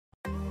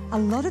A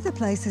lot of the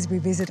places we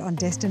visit on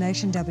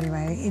Destination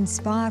WA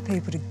inspire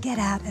people to get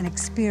out and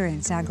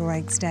experience our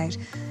great state,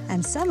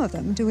 and some of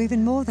them do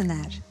even more than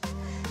that.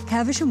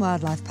 Caversham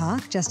Wildlife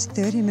Park, just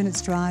 30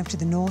 minutes drive to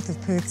the north of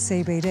Perth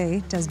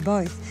CBD, does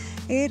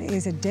both. It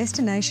is a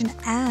destination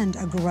and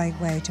a great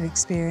way to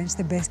experience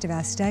the best of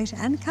our state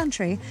and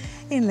country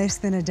in less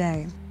than a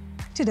day.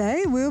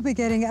 Today, we'll be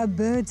getting a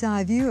bird's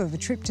eye view of a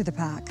trip to the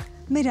park.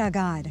 Meet our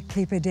guide,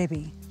 Keeper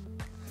Debbie.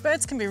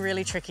 Birds can be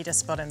really tricky to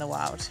spot in the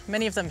wild.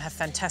 Many of them have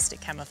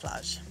fantastic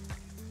camouflage,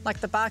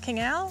 like the barking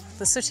owl,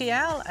 the sooty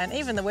owl, and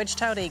even the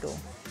wedge-tailed eagle.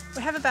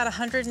 We have about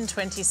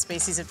 120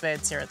 species of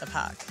birds here at the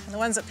park, and the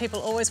ones that people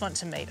always want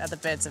to meet are the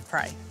birds of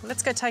prey.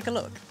 Let's go take a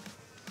look.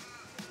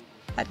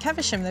 At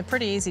Caversham, they're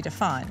pretty easy to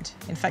find.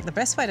 In fact, the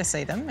best way to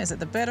see them is at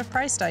the bird of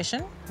prey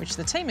station, which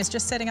the team is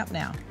just setting up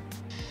now.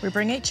 We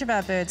bring each of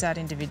our birds out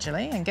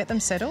individually and get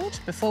them settled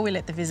before we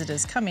let the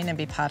visitors come in and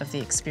be part of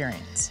the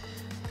experience.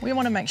 We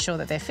want to make sure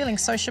that they're feeling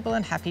sociable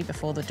and happy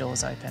before the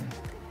doors open.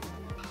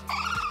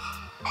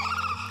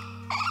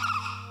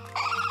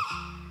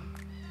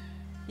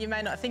 You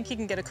may not think you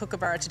can get a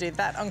kookaburra to do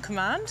that on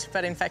command,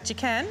 but in fact you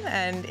can,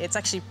 and it's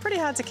actually pretty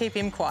hard to keep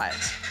him quiet.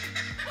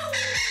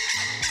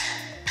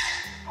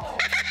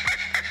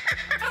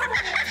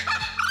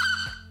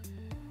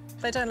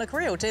 They don't look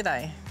real, do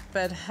they?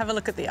 But have a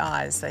look at the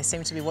eyes. They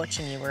seem to be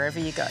watching you wherever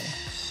you go.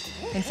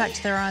 In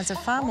fact, their eyes are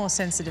far more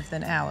sensitive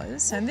than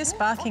ours, and this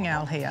barking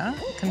owl here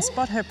can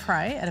spot her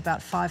prey at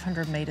about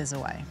 500 metres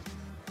away.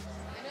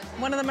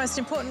 One of the most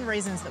important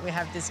reasons that we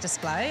have this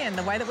display, and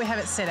the way that we have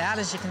it set out,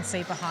 as you can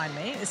see behind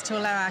me, is to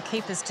allow our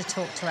keepers to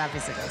talk to our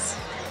visitors.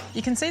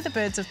 You can see the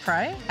birds of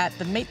prey at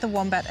the Meet the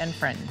Wombat and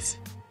Friends.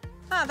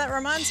 Ah, that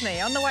reminds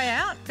me, on the way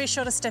out, be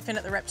sure to step in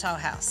at the reptile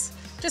house.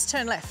 Just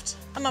turn left.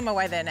 I'm on my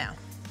way there now.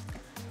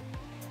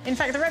 In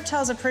fact, the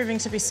reptiles are proving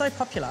to be so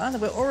popular that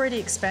we're already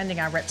expanding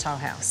our reptile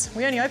house.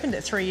 We only opened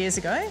it 3 years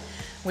ago.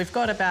 We've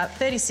got about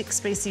 36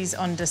 species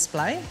on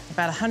display,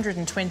 about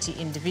 120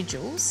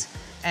 individuals,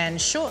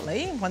 and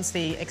shortly, once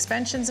the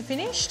expansions are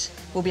finished,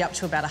 we'll be up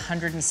to about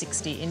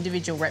 160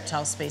 individual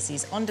reptile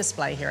species on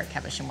display here at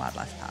Caversham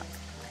Wildlife Park.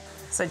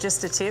 So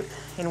just a tip,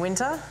 in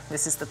winter,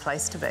 this is the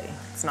place to be.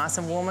 It's nice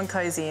and warm and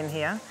cosy in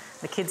here.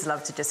 The kids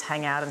love to just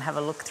hang out and have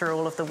a look through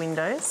all of the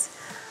windows.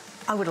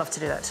 I would love to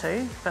do that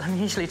too, but I'm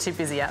usually too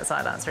busy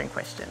outside answering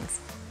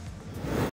questions.